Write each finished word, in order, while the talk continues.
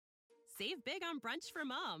Save big on brunch for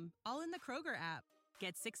mom, all in the Kroger app.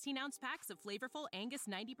 Get 16-ounce packs of flavorful Angus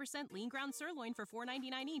 90% lean ground sirloin for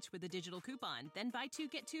 $4.99 each with a digital coupon. Then buy 2,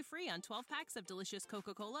 get 2 free on 12 packs of delicious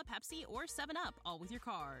Coca-Cola, Pepsi, or 7-Up, all with your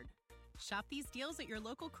card. Shop these deals at your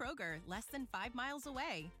local Kroger, less than 5 miles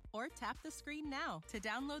away. Or tap the screen now to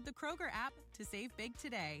download the Kroger app to save big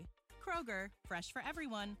today. Kroger, fresh for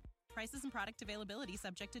everyone. Prices and product availability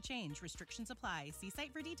subject to change. Restrictions apply. See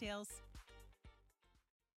site for details.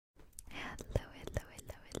 Hello,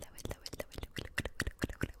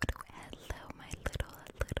 my little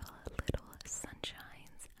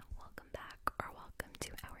sunshines, and welcome back, or welcome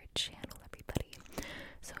to our channel, everybody.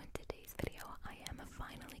 So in today's video, I am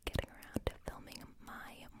finally getting around to filming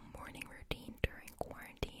my morning routine during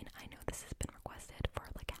quarantine. I know this has been requested for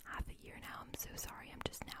like half a year now. I'm so sorry, I'm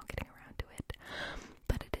just now getting around to it,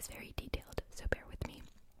 but it is very detailed, so bear with me.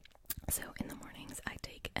 So in the mornings, I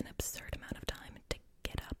take an absurd amount of time to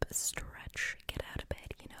get up, stretch, get out of bed,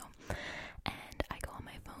 and I go on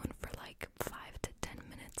my phone for like 5 to 10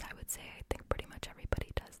 minutes, I would say. I think pretty much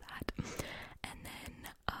everybody does that. And then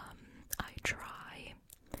I try,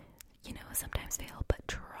 sometimes fail, but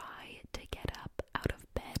try to get up out of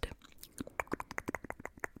bed.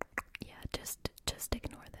 Yeah, just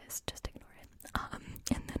ignore this, just ignore it.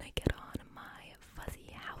 And then I get on my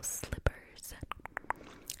fuzzy house slippers,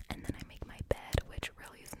 and then I make my bed, which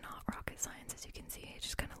really is not rocket science, as you can see. I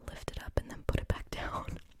just kind of lift it up and then put it back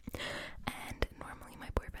down. And normally my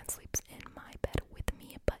boyfriend sleeps in my bed with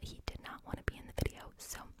me, but he did not want to be in the video,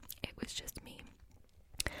 so it was just me.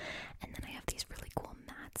 And then I have these really cool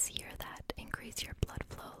mats here that increase your blood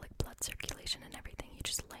flow, like blood circulation and everything. You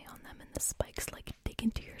just lay on them and the spikes like dig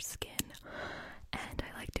into your skin. And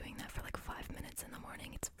I like doing that for like 5 minutes in the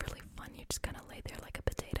morning. It's really fun. You just kind of lay there like a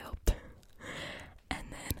potato. And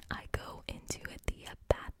then I go into the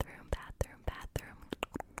bathroom,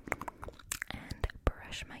 and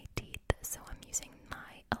brush my teeth. So I'm using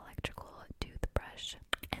my electrical toothbrush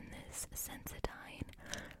and this Sensodyne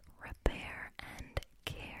Repair and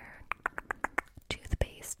Care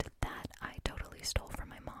toothpaste that I totally stole from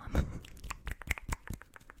my mom.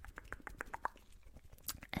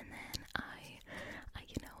 And then I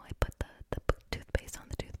put the toothpaste on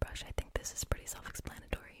the toothbrush. I think this is pretty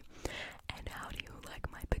self-explanatory. And how do you like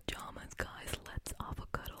my pajamas, guys? Let's have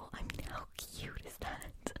a cuddle. I mean, how cute is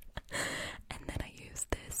that? And then I use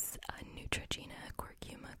this Neutrogena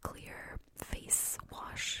Curcuma Clear face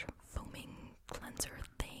wash foaming cleanser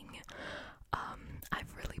thing.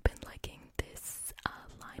 I've really been liking this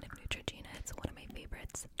line of Neutrogena. It's one of my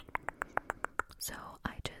favorites. So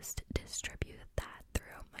I just distribute that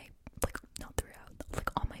throughout my,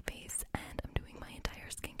 on my face, and I'm doing my entire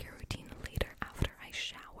skincare routine later after I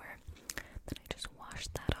shower. Then I just wash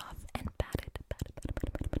that off and pat it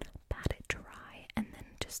dry, and then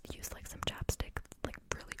just use like some chapstick, like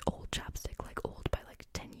really old chapstick, like old by like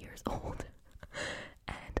 10 years old.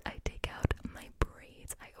 And I take out my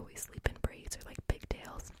braids. I always sleep in braids or like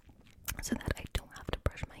pigtails so that I don't have to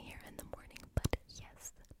brush my hair in the morning, but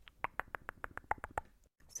yes.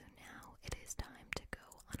 So now it is time to go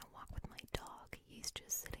on a walk with my dog. He's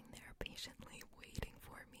just sitting there patiently waiting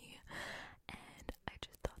for me, and I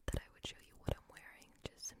just thought that I would show you what I'm wearing.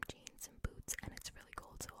 Just some jeans and boots, and it's really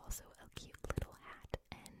cold, so also a cute little hat.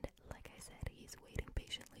 And like I said, he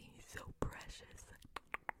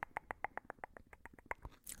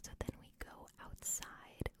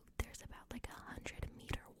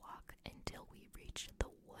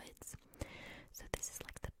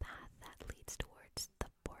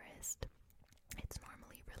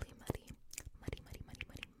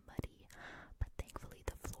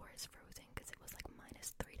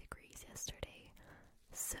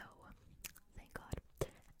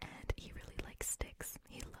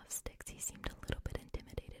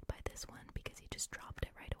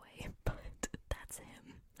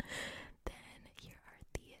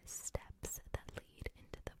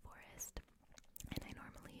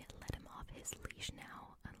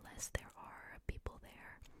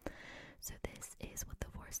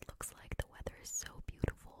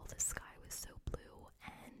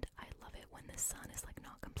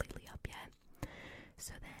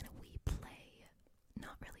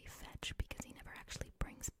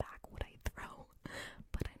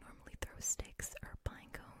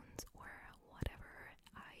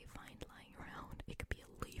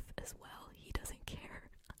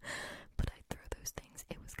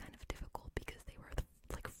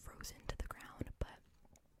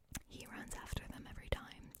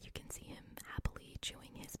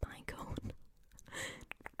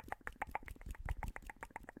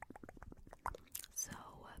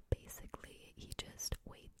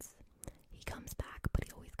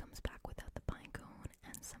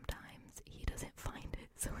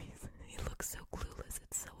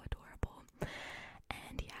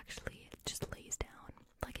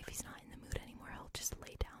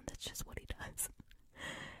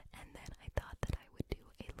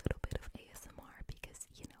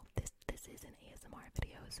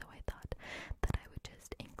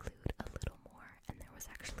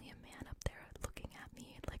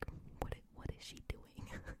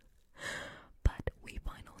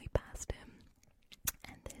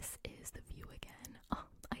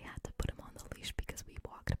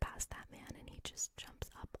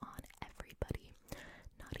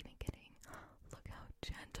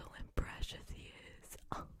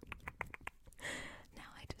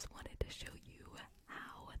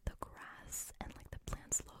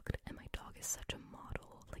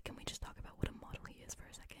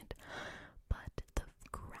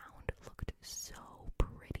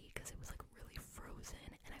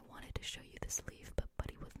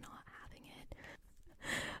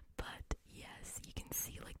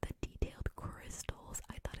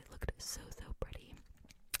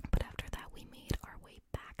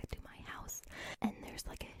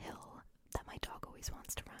always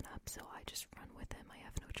wants to run up, so I just run with him. I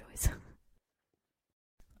have no choice.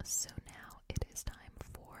 So now it is time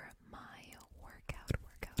for my workout.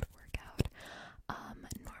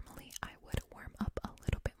 Normally I would warm up a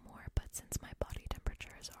little bit more, but since my body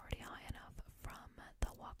temperature is already high enough from the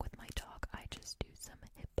walk with my dog, I just do some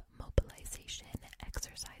hip mobilization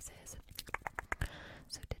exercises.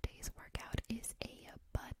 So today's workout is a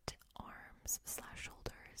butt, arms /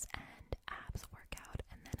 shoulders and abs workout,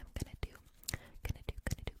 and then I'm gonna do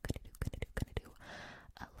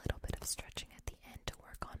a little bit of stretching at the end to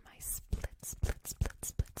work on my splits,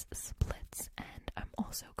 and I'm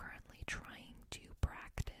also currently trying to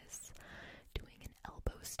practice doing an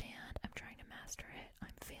elbow stand. I'm trying to master it.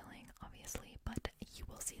 I'm failing, obviously, but you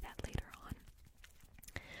will see that later on.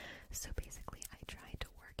 So basically, I try to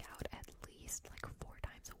work out at least like 4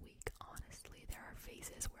 times a week. Honestly, there are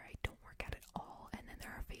phases where I don't work out at all, and then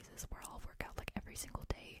there are phases where I'll work out like every single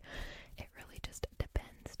day. It really just depends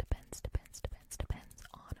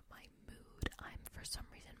on my mood. I'm for some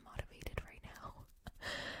reason motivated right now.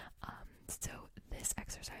 So this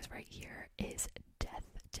exercise right here is death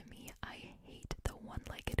to me. I hate the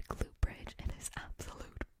one-legged glute bridge. It is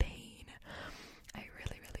absolute pain. I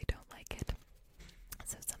really don't like it.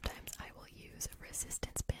 So sometimes I will use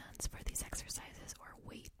resistance bands for these exercises or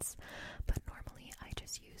weights, but normally I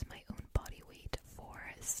just use my own body weight for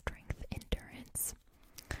strength endurance.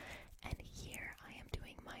 And here I am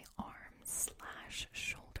doing my arms /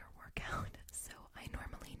 shoulder workout. So I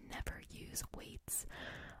normally never use weights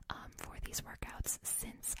for these workouts,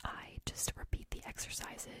 since I just repeat the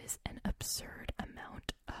exercises an absurd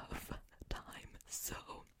amount of time. So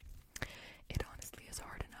it honestly is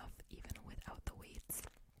hard enough even without the weights.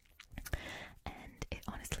 And it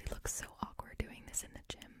honestly looks so awkward doing this in the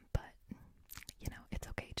gym, but you know, it's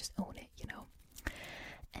okay, just own it, you know.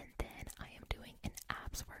 And then I am doing an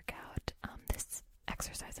abs workout. This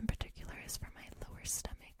exercise in particular is for my lower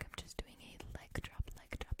stomach. I'm just doing a leg drop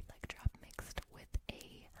mixed with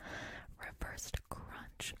a reversed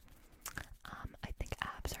crunch. I think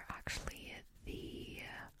abs are actually the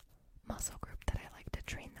muscle group that I like to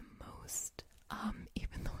train the most,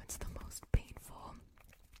 even though it's the most painful.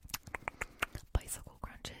 Bicycle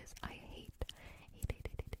crunches, I hate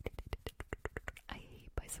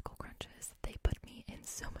bicycle crunches. They put me in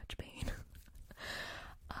so much pain.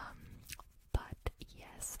 But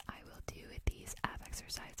yes, I will do these ab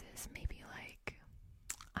exercises maybe like,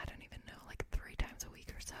 I don't even know, like 3 times a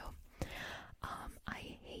week or so.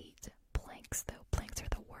 I hate planks though. Planks are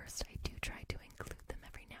the worst. I do try to include them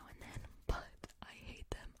every now and then, but I hate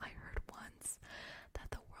them. I heard once that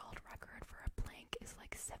the world record for a plank is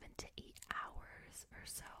like 7 to 8 hours or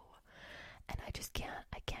so, and I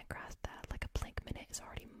can't grasp that. Like a plank minute is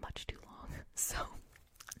already much too long. So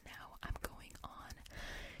now I'm going on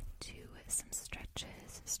to some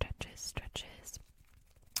stretches.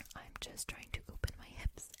 I'm just trying to open my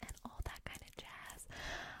hips and all that kind of jazz,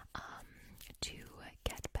 to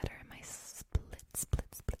get better in my splits.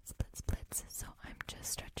 So I'm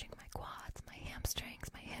just stretching my quads, my hamstrings,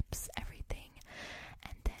 my hips, everything,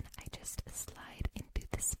 and then I just slide into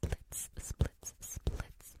the splits.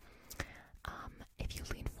 If you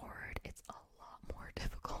lean forward, it's a lot more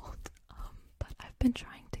difficult, but I've been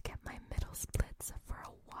trying to get my middle splits for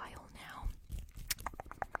a while now,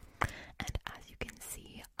 and as you can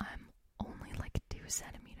see, I'm only like 2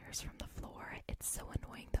 centimeters from the floor. It's so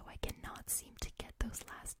annoying though, I cannot seem to get those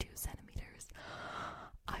last 2 centimeters.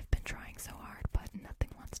 I've been trying so hard, but nothing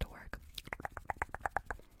wants to work.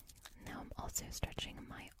 Now I'm also stretching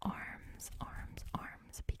my arms,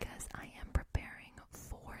 because I am preparing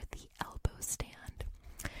for the elbow stand.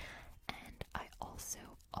 And I also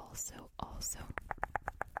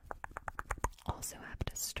have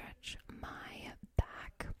to stretch my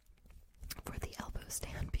back for the elbow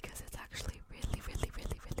stand, because it's actually really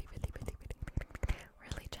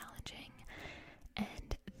challenging.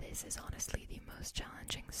 And this is honestly the most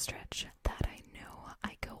challenging stretch that I know.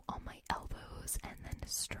 I go on my elbows and then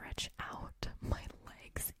stretch out my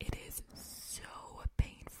legs. It is so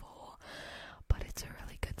painful, but it's a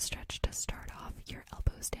really good stretch to start off your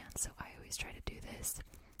elbow stand, so I always try to do this.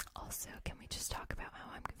 Also, can we just talk about how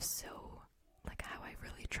I'm so, like, how I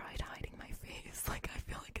really tried hiding my face? Like, I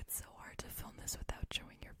feel like it's so hard to film this without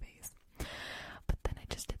showing your face. But then I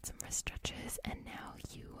just did some wrist stretches, and now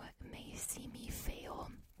you may see me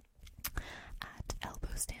fail at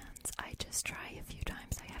elbow stands. I just try a few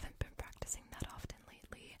times. I haven't been practicing that often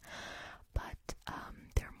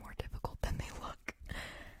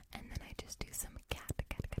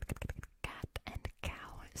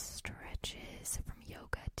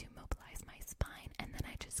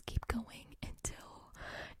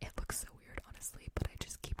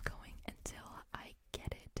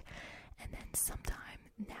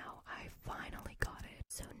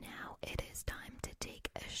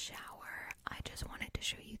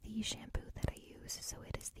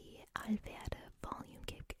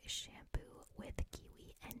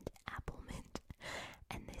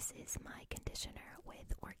is my conditioner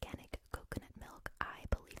with organic coconut milk. I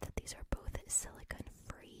believe that these are both silicone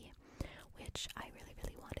free, which I really,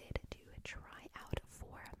 really wanted to try out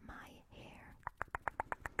for my hair.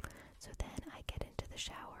 So then I get into the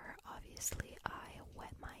shower. Obviously, I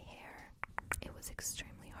wet my hair. It was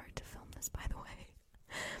extremely hard to film this, by the way.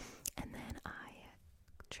 And then I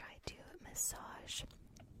try to massage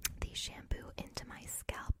the shampoo into my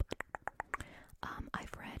scalp.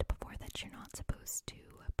 I've read before that you're not supposed to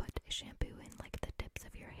put shampoo in like the tips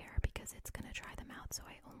of your hair because it's gonna dry them out, so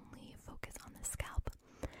I only focus on the scalp.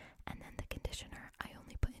 And then the conditioner I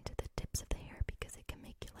only put into the tips of the hair because it can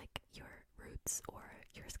make like your roots or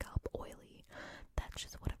your scalp oily. That's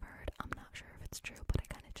just what I've heard. I'm not sure if it's true, but I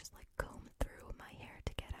kind of just like comb through my hair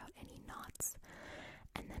to get out any knots.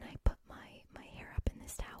 And then I put my hair up in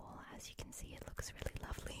this towel. As you can see, it looks really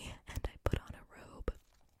lovely. And I put on a robe.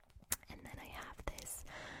 And then I have this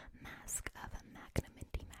mask of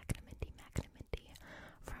Magnum-Minty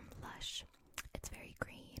from Lush. It's very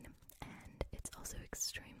green, and it's also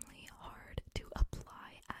extremely hard to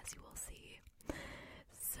apply, as you will see.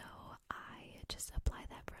 So I just apply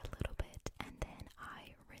that for a little bit, and then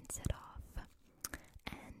I rinse it off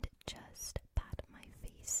and just pat my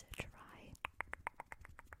face dry.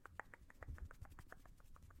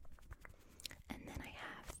 And then I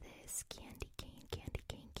have this candy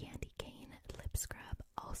cane lip scrub,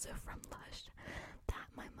 also from Lush, that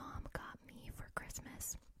my mom got me for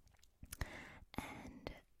Christmas.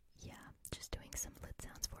 And yeah, just doing some lid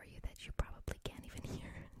sounds for you that you probably can't even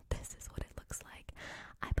hear. This is what it looks like.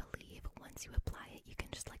 I believe once you apply it, you can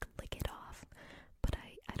just like lick it off, but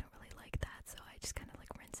I don't really like that, so I just kind of like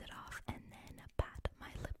rinse it off and then pat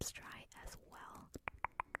my lips dry as well.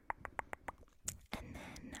 And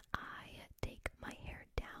then I take my hair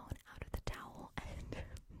down out of the towel, and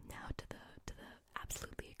now to the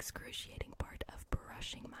absolutely excruciating part of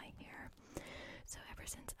brushing my hair. So ever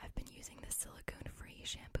since I've been using this silicone-free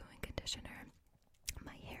shampoo and conditioner,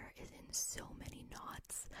 my hair is in so many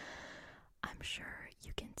knots. I'm sure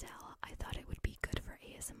you can tell. I thought it would be good for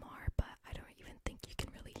ASMR, but I don't even think you can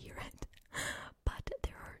really hear it. But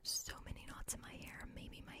there are so many knots in my hair.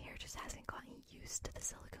 Maybe my hair just hasn't gotten used to the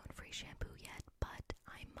silicone-free shampoo yet, but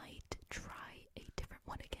I might try a different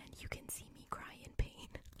one again. You can see me cry in pain.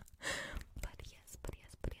 But yes.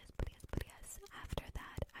 After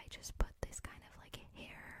that, I just put this kind of like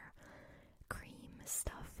hair cream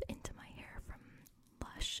stuff into my hair from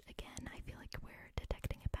Lush. Again, I feel like we're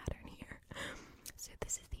detecting a pattern here. So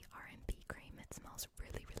this is the R&B cream. It smells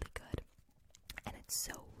really, really good. And it's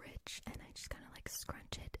so rich, and I just kind of like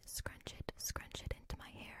scrunch it into my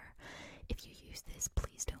hair. If you use this,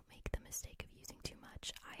 please don't make the mistake of using too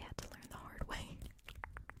much. I had to learn the hard way.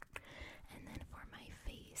 And then for my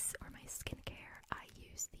face or my skincare, I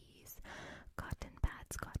use these cotton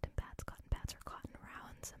pads or cotton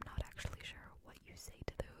rounds. I'm not actually sure what you say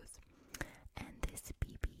to those. And this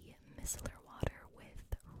BB micellar water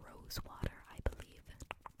with rose water, I believe.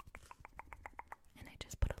 And I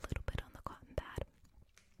just put a little bit on the cotton pad.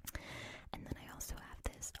 And then I also have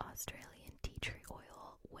this Australian tea tree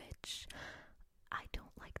oil, which I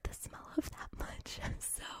don't like the smell of that much.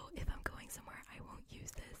 So if I'm going somewhere, I won't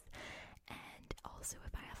use this. And also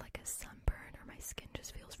if I have like a sunburn or my skin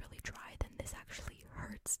just feels really dry, then this actually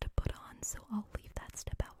hurts to put on, so I'll leave that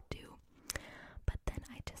step out too. But then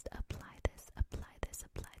I just apply this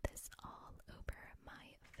all over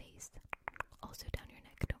my face. Also down your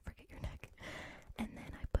neck, don't forget your neck. And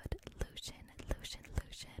then I put lotion.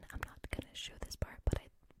 I'm not gonna show this part, but I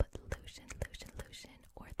put lotion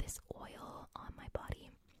or this oil on my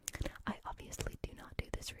body. I obviously do not do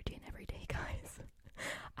this routine every day, guys.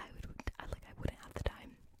 I wouldn't have the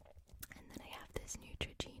time. And then I have this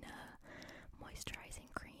Neutrogena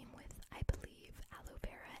moisturizing cream with, I believe, aloe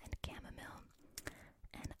vera and chamomile.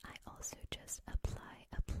 And I also just apply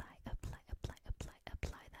that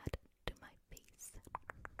to my face.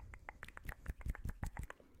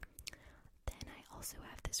 Then I also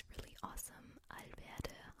have this really awesome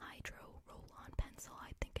Alverde Hydro Roll-On Pencil.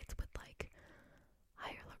 I think it's with like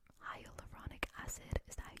hyaluronic acid.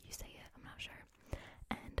 Is that how you say it? I'm not sure.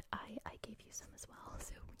 And I gave you some as well,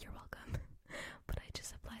 so you're welcome. But I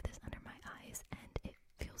just apply this under my eyes, and it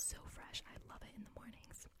feels so fresh. I love it in the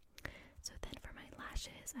mornings. So then for my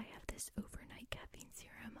lashes, I have this overnight caffeine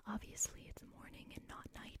serum. Obviously it's morning and not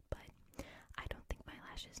night, but I don't think my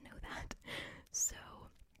lashes know that. So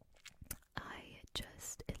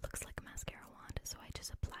it looks like a mascara wand, so I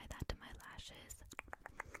just apply that to my lashes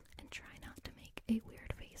and try not to make a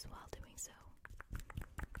weird face while doing so.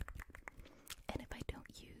 And if I don't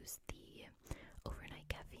use the overnight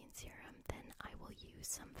caffeine serum, then I will use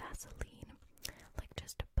some Vaseline, like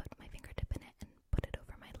just to put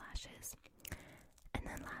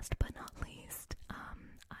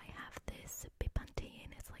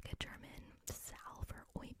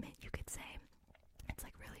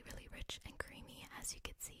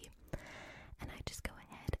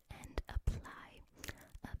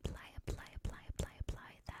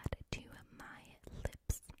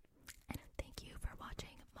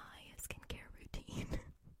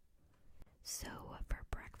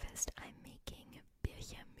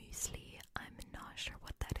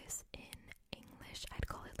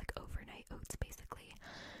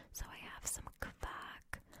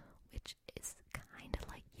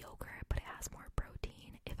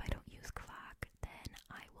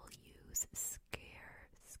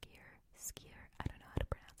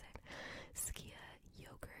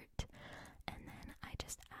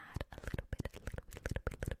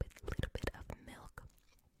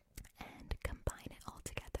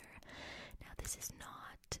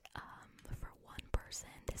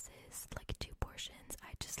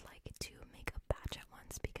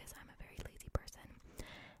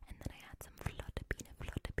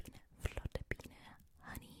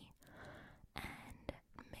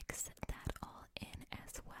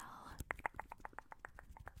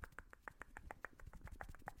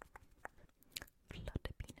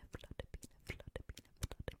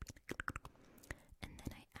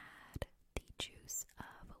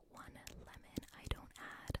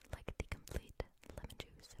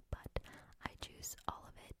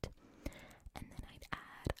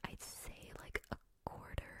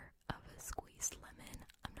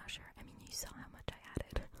You saw how much I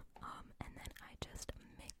added. And then I just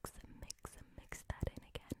mix that in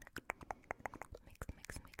again. Mix.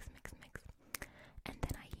 And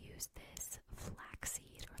then I use this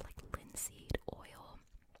flaxseed or like linseed oil.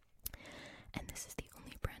 And this is the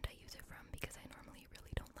only brand I use it from because I normally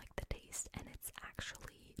really don't like the taste, and it's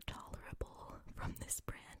actually tolerable from this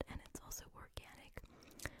brand, and it's also organic.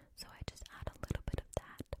 So I just add a little bit of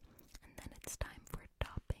that, and then it's time for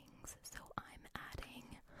toppings. So I'm adding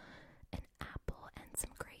an apple and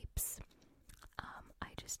some grapes.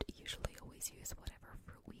 I just usually always use whatever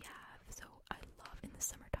fruit we have. So I love in the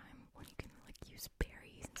summertime when you can like use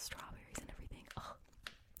berries and strawberries and everything. Oh,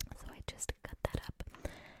 so I just cut that up,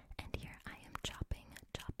 and here I am chopping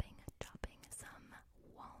some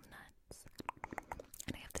walnuts.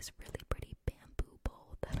 And I have this really pretty bamboo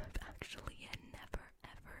bowl that I've actually never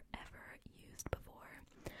ever used before.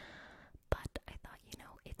 But I thought,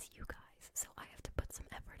 it's you guys, so I have to put some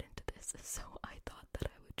effort into this. So I thought that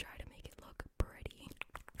I would try to make it look pretty.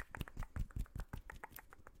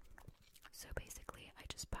 So basically, I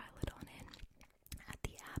just pile it on in. Add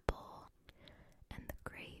the apple and the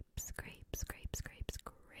grapes.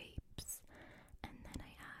 And then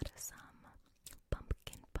I add some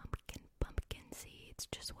pumpkin seeds,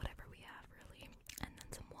 just whatever we have really. And then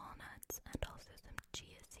some walnuts and also some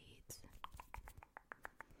chia seeds.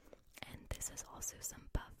 And this is also some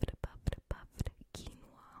puffed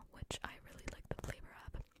quinoa, which I really like the flavor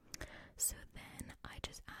of. So then I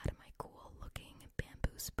just add my cool looking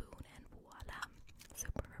bamboo spoon, and voila. So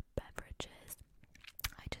for beverages,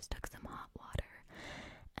 I just took some hot water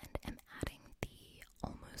and am adding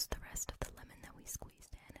almost the rest of the lemon that we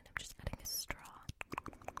squeezed in, and I'm just adding a straw.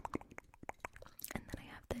 And then I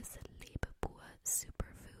have this Leberpur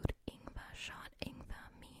superfood Ingwer shot. Ingwer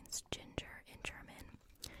means ginger in German.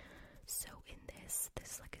 So in this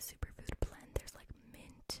is like a superfood blend. There's like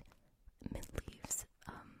mint leaves,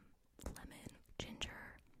 lemon, ginger,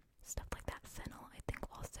 stuff like that, fennel I think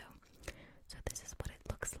also. So this is what it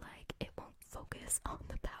looks like. It won't focus on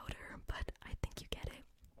the powder, but I think you get it.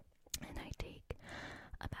 And I take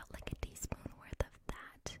about like a teaspoon worth of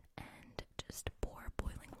that and just pour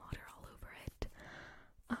boiling water all over it.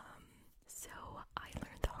 So I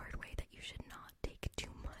learned the hard way that you should not take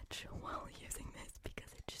too much while using this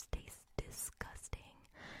because it just tastes disgusting.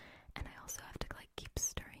 And I also have to like keep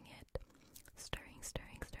stirring it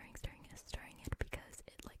because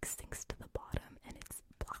it like sinks to the bottom and it's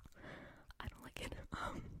blah. I don't like it.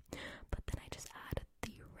 But then I just add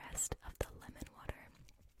the rest of the lemon water.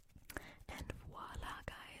 And voila,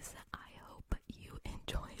 guys, I hope you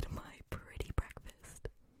enjoyed my pretty breakfast.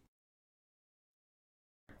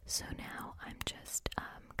 So now I'm just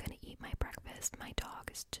gonna eat my breakfast. My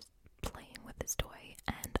dog is just playing with his toy,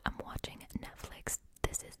 and I'm watching Netflix.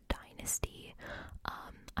 This is Dynasty.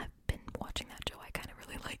 I've been watching that show. I kind of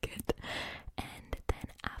really like it. And then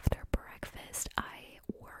after breakfast, I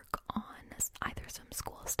work on either some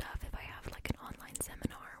school stuff if I have like an online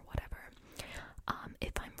seminar or whatever.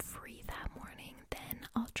 If I'm free that morning, then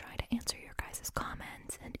I'll try to answer your guys'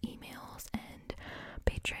 comments and emails and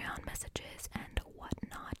Patreon messages and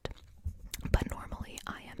whatnot. But normally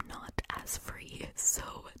I am not as free,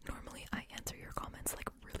 so normally I answer your comments like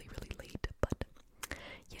really late. But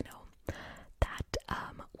that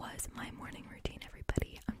was my morning routine,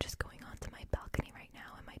 everybody. I'm just going onto my balcony right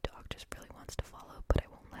now, and my dog just really wants to follow, but I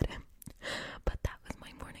won't let him. But that was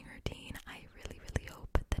my morning routine. I really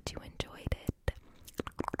hope that you enjoyed it,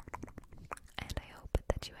 and I hope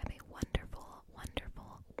that you have a wonderful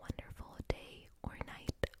day or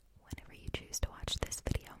night whenever you choose to watch this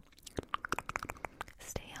video.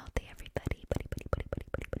 Stay healthy, everybody. Buddy.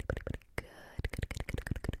 Good.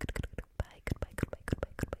 Goodbye.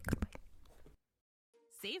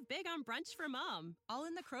 Save big on brunch for mom, all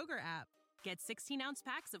in the Kroger app. Get 16-ounce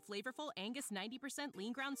packs of flavorful Angus 90%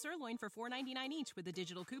 lean ground sirloin for $4.99 each with a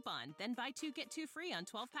digital coupon. Then buy 2, get 2 free on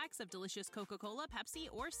 12 packs of delicious Coca-Cola, Pepsi,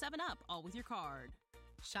 or 7-Up, all with your card.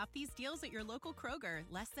 Shop these deals at your local Kroger,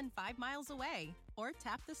 less than 5 miles away. Or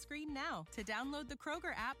tap the screen now to download the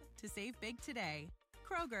Kroger app to save big today.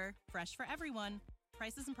 Kroger, fresh for everyone.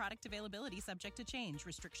 Prices and product availability subject to change.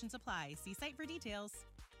 Restrictions apply. See site for details.